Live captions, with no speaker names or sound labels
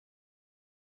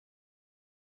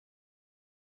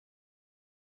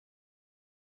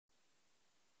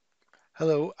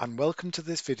Hello and welcome to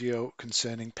this video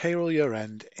concerning Payroll Year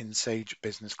End in Sage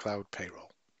Business Cloud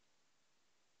Payroll.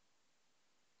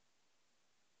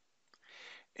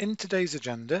 In today's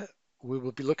agenda, we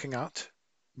will be looking at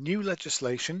new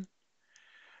legislation,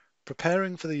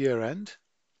 preparing for the year end,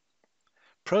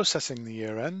 processing the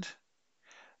year end,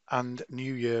 and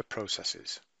new year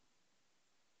processes.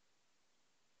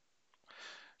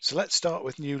 So let's start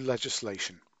with new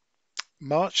legislation.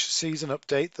 March sees an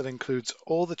update that includes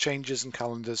all the changes and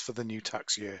calendars for the new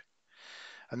tax year,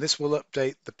 and this will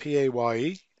update the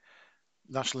PAYE,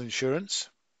 National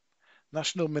Insurance,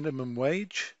 National Minimum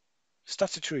Wage,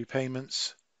 statutory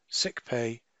payments, sick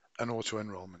pay, and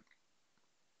auto-enrollment.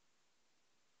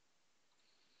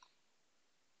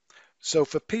 So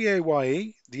for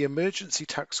PAYE, the emergency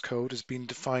tax code has been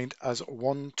defined as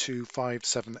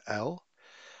 1257L,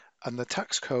 and the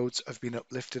tax codes have been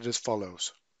uplifted as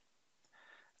follows: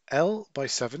 L by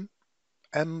 7,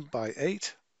 M by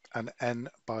 8, and N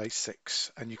by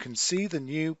 6. And you can see the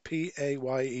new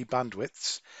PAYE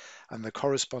bandwidths and the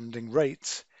corresponding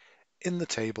rates in the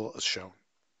table as shown.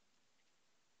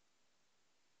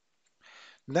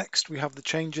 Next, we have the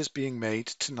changes being made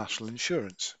to national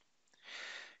insurance.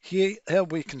 Here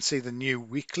we can see the new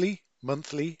weekly,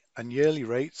 monthly, and yearly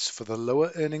rates for the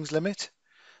lower earnings limit,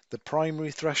 the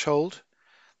primary threshold,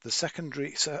 the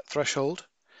secondary threshold,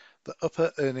 the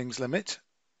upper earnings limit,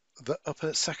 the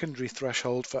upper secondary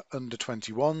threshold for under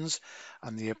 21s,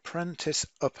 and the apprentice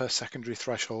upper secondary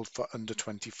threshold for under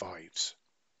 25s.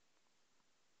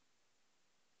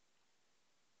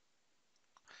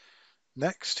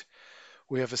 Next,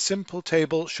 we have a simple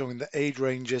table showing the age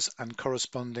ranges and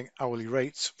corresponding hourly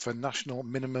rates for national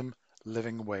minimum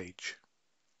living wage.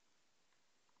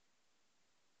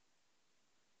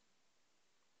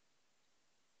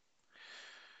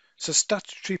 So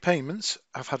statutory payments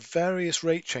have had various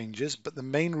rate changes, but the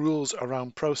main rules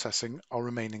around processing are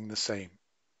remaining the same.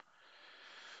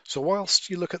 So whilst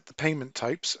you look at the payment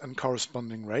types and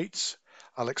corresponding rates,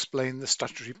 I'll explain the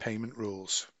statutory payment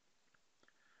rules.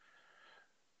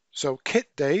 So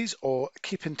KIT days or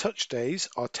keep in touch days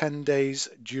are 10 days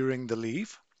during the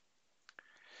leave.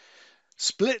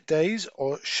 Split days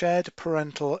or shared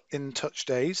parental in touch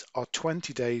days are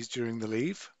 20 days during the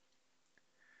leave.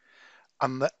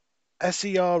 And the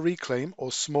SER reclaim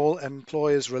or small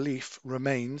employers relief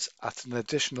remains at an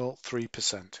additional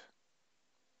 3%.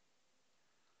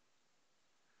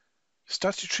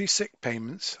 Statutory sick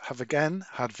payments have again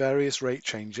had various rate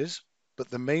changes, but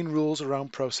the main rules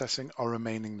around processing are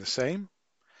remaining the same.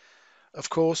 Of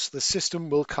course, the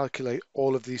system will calculate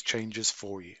all of these changes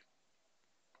for you.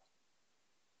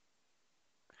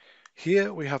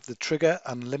 Here we have the trigger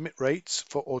and limit rates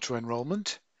for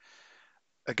auto-enrollment.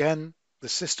 Again, the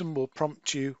system will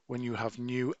prompt you when you have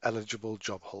new eligible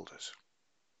job holders.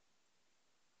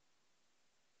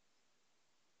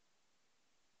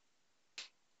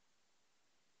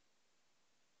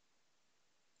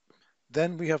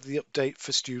 Then we have the update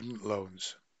for student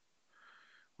loans.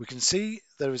 We can see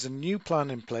there is a new plan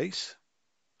in place.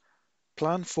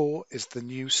 Plan 4 is the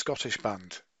new Scottish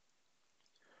band.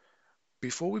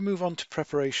 Before we move on to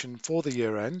preparation for the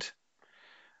year end,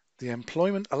 the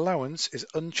employment allowance is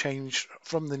unchanged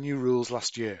from the new rules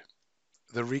last year.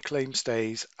 The reclaim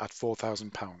stays at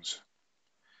 £4,000.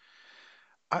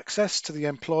 Access to the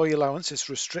employee allowance is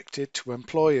restricted to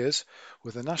employers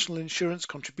with a national insurance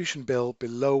contribution bill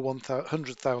below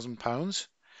 £100,000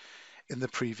 in the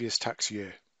previous tax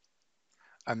year,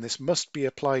 and this must be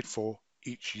applied for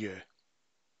each year.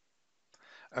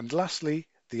 And lastly,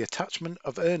 the attachment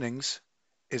of earnings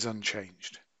is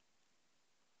unchanged.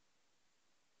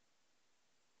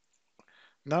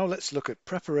 Now let's look at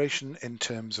preparation in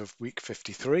terms of week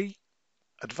 53,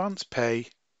 advance pay,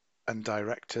 and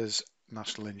directors'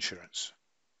 national insurance.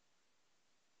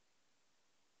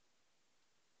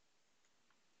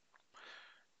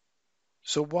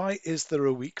 So why is there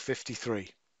a week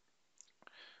 53?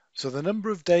 So the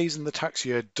number of days in the tax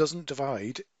year doesn't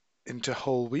divide into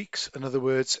whole weeks. In other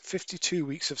words, 52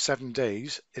 weeks of 7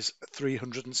 days is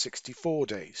 364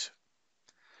 days.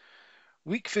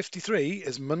 Week 53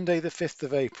 is Monday the 5th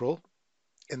of April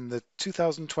in the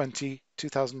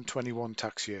 2020-2021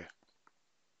 tax year.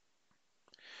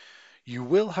 You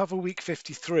will have a week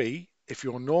 53 if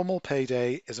your normal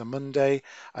payday is a Monday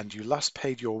and you last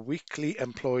paid your weekly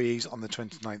employees on the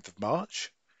 29th of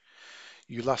March.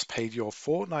 You last paid your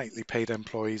fortnightly paid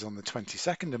employees on the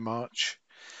 22nd of March,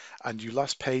 and you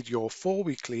last paid your 4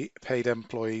 weekly paid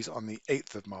employees on the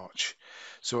 8th of March.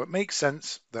 So it makes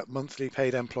sense that monthly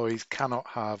paid employees cannot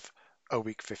have a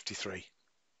week 53.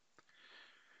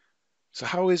 So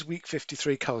how is week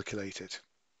 53 calculated?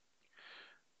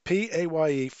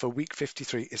 PAYE for week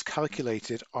 53 is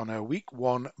calculated on a week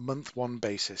 1, month 1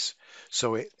 basis,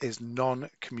 so it is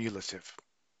non-cumulative.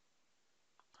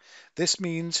 This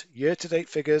means year-to-date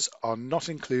figures are not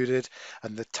included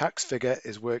and the tax figure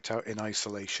is worked out in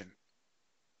isolation.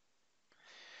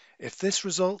 If this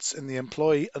results in the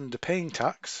employee underpaying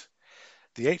tax,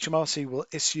 the HMRC will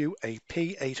issue a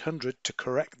P800 to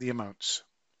correct the amounts.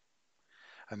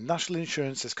 And national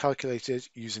insurance is calculated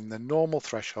using the normal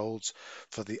thresholds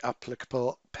for the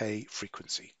applicable pay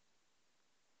frequency.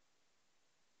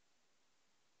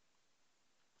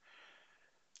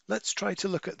 Let's try to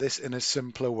look at this in a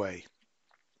simpler way.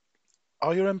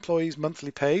 Are your employees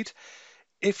monthly paid?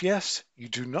 If yes, you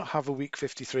do not have a week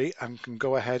 53 and can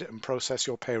go ahead and process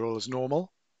your payroll as normal.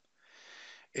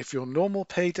 If your normal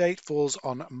pay date falls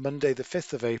on Monday the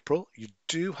 5th of April, you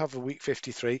do have a week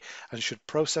 53 and should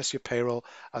process your payroll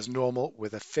as normal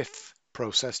with a 5th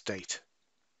process date.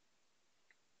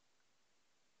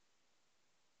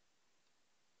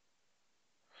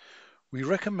 We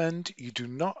recommend you do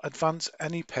not advance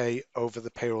any pay over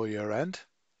the payroll year end,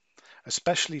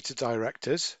 especially to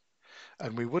directors,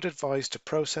 and we would advise to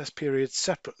process periods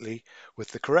separately with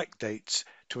the correct dates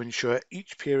to ensure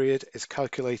each period is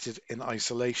calculated in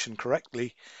isolation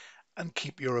correctly and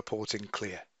keep your reporting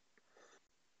clear.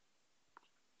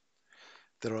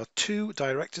 There are 2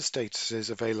 director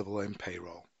statuses available in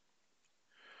payroll.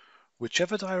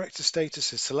 Whichever director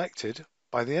status is selected,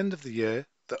 by the end of the year,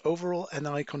 the overall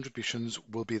NI contributions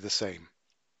will be the same.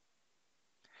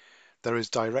 There is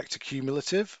director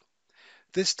cumulative.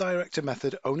 This director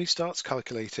method only starts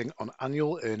calculating on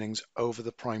annual earnings over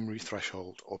the primary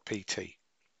threshold, or PT.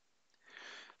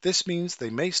 This means they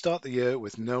may start the year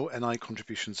with no NI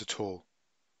contributions at all.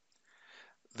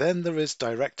 Then there is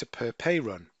director per pay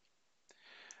run.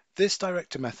 This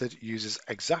director method uses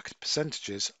exact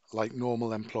percentages like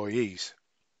normal employees.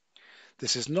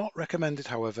 This is not recommended,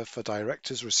 however, for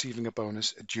directors receiving a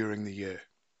bonus during the year.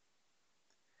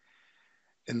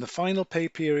 In the final pay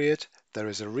period, there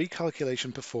is a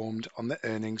recalculation performed on the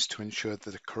earnings to ensure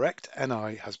that the correct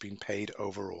NI has been paid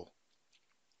overall.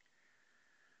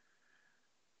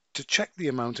 To check the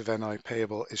amount of NI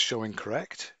payable is showing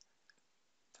correct,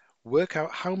 work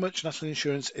out how much national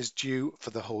insurance is due for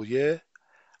the whole year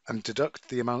and deduct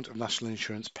the amount of national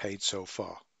insurance paid so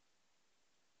far.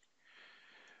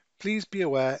 Please be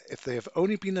aware if they have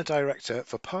only been a director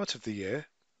for part of the year,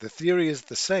 the theory is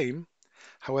the same.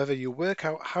 However, you work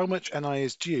out how much NI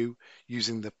is due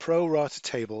using the pro rata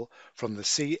table from the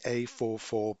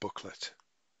CA44 booklet.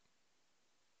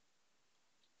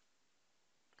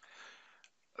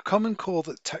 A common call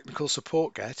that technical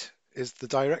support get is the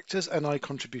director's NI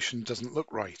contribution doesn't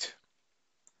look right.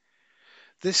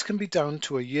 This can be down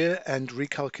to a year-end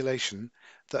recalculation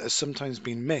that has sometimes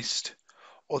been missed,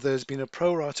 or there has been a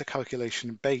pro rata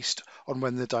calculation based on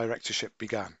when the directorship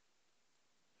began.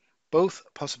 Both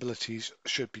possibilities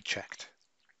should be checked.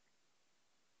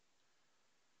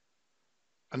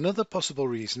 Another possible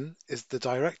reason is the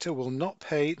director will not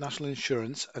pay national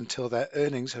insurance until their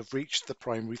earnings have reached the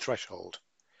primary threshold.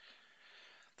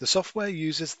 The software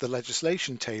uses the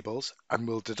legislation tables and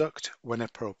will deduct when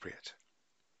appropriate.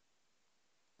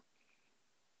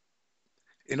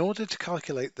 In order to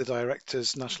calculate the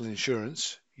director's national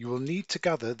insurance, you will need to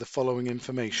gather the following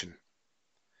information.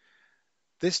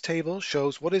 This table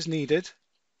shows what is needed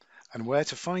and where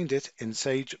to find it in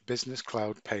Sage Business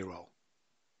Cloud Payroll.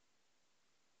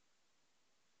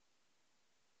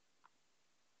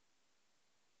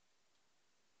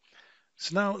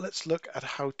 So now let's look at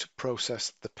how to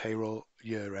process the payroll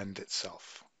year end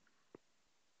itself.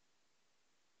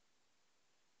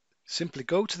 Simply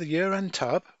go to the year end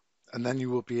tab and then you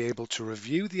will be able to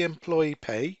review the employee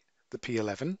pay, the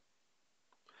P11,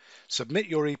 submit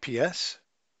your EPS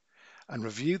and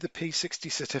review the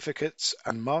P60 certificates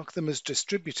and mark them as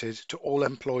distributed to all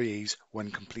employees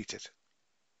when completed.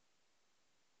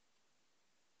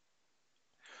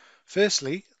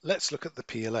 Firstly, let's look at the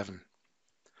P11.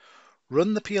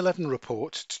 Run the P11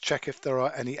 report to check if there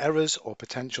are any errors or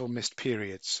potential missed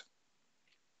periods.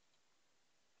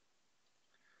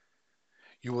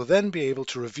 You will then be able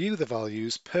to review the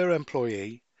values per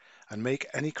employee and make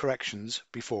any corrections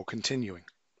before continuing.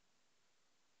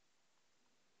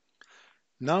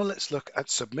 Now let's look at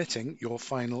submitting your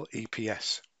final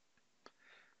EPS.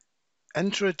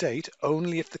 Enter a date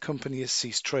only if the company has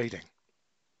ceased trading.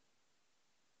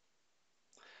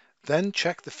 Then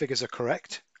check the figures are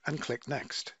correct and click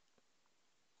Next.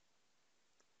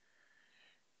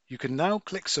 You can now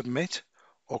click Submit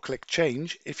or click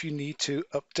Change if you need to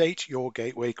update your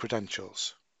gateway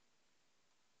credentials.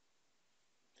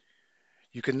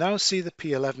 You can now see the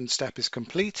P11 step is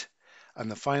complete and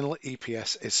the final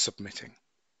EPS is submitting.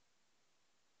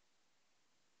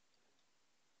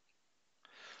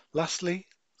 Lastly,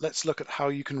 let's look at how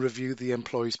you can review the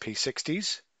employee's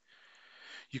P60s.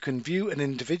 You can view an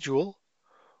individual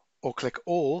or click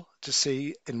all to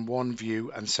see in one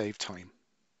view and save time.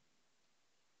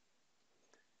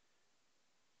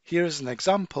 Here is an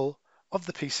example of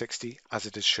the P60 as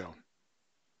it is shown.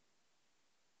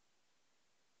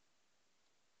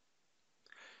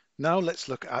 Now let's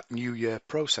look at New Year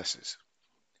processes.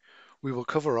 We will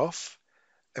cover off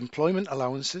employment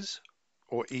allowances,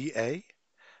 or EA,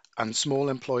 and small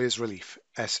employers relief,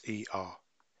 SER,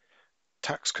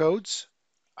 tax codes,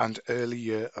 and early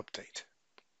year update.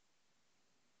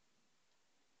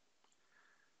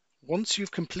 Once you've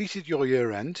completed your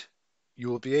year end, you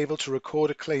will be able to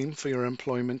record a claim for your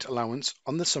employment allowance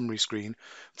on the summary screen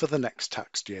for the next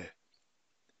tax year.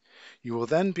 You will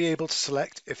then be able to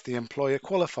select if the employer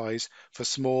qualifies for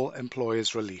small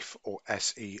employers relief, or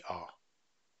SER.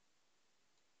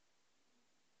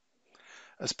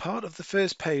 As part of the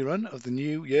first pay run of the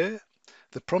new year,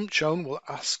 the prompt shown will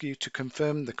ask you to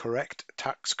confirm the correct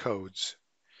tax codes.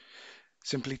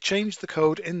 Simply change the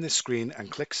code in this screen and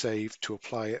click Save to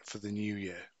apply it for the new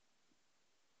year.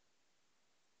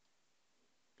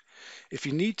 If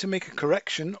you need to make a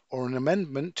correction or an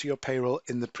amendment to your payroll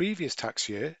in the previous tax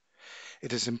year,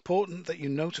 it is important that you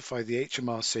notify the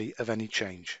HMRC of any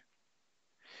change.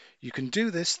 You can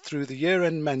do this through the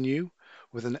year-end menu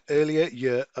with an earlier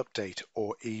year update,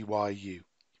 or EYU.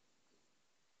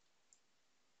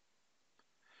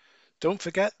 Don't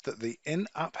forget that the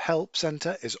in-app help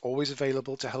center is always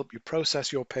available to help you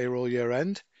process your payroll year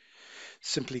end.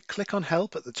 Simply click on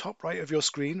help at the top right of your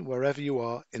screen wherever you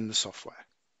are in the software.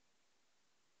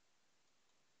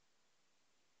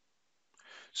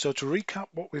 So to recap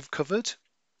what we've covered,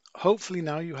 hopefully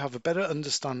now you have a better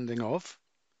understanding of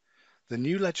the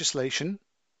new legislation,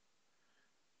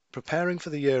 preparing for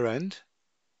the year end,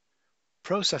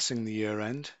 processing the year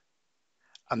end,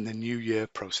 and the new year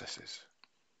processes.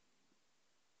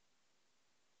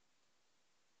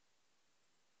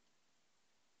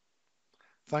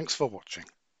 Thanks for watching.